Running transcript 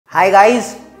Hi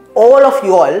guys, all of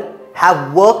you all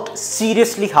have worked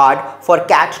seriously hard for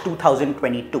CAT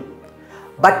 2022.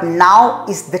 But now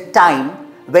is the time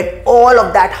when all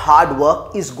of that hard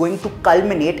work is going to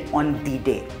culminate on the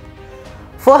day.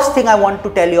 First thing I want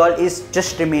to tell you all is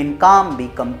just remain calm, be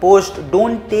composed,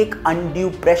 don't take undue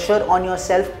pressure on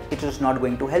yourself, it is not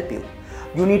going to help you.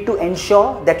 You need to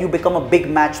ensure that you become a big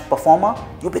match performer.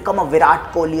 You become a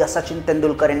Virat Kohli, a Sachin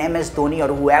Tendulkar, an MS Dhoni,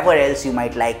 or whoever else you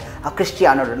might like, a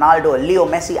Cristiano Ronaldo, a Leo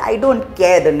Messi. I don't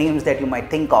care the names that you might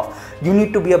think of. You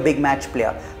need to be a big match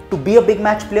player. To be a big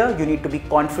match player, you need to be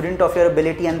confident of your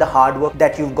ability and the hard work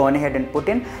that you've gone ahead and put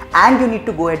in, and you need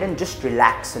to go ahead and just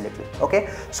relax a little, okay?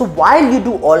 So while you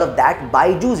do all of that,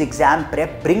 BYJU'S Exam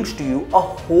Prep brings to you a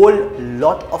whole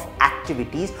lot of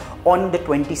activities on the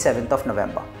 27th of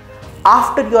November.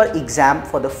 After your exam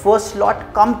for the first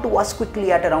slot, come to us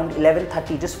quickly at around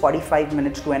 11:30, just 45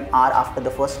 minutes to an hour after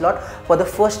the first slot for the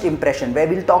first impression, where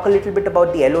we'll talk a little bit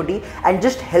about the LOD and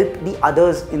just help the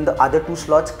others in the other two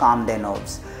slots calm their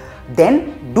nerves.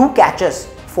 Then do catch us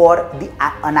for the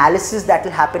analysis that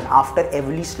will happen after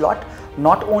every slot,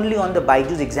 not only on the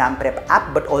BYJU'S Exam Prep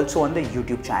app but also on the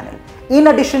YouTube channel. In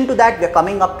addition to that, we are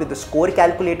coming up with the score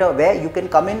calculator where you can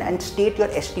come in and state your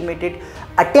estimated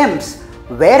attempts,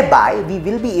 whereby we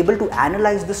will be able to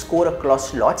analyze the score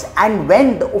across slots, and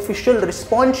when the official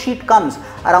response sheet comes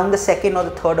around the 2nd or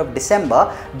the 3rd of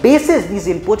December, basis these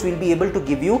inputs, we'll be able to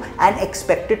give you an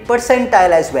expected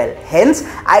percentile as well. Hence,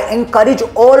 I encourage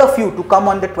all of you to come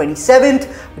on the 27th,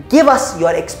 give us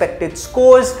your expected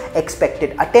scores,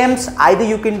 expected attempts. Either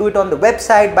you can do it on the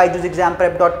website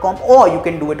byju'sexamprep.com or you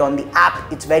can do it on the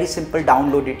app. It's very simple,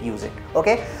 download it, use it,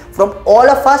 okay? From all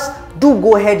of us, do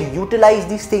go ahead, utilize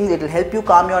these things. It will help you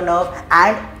calm your nerve,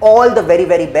 and all the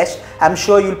very best. I'm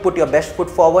sure you'll put your best foot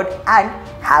forward and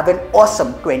have an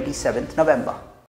awesome 27th November.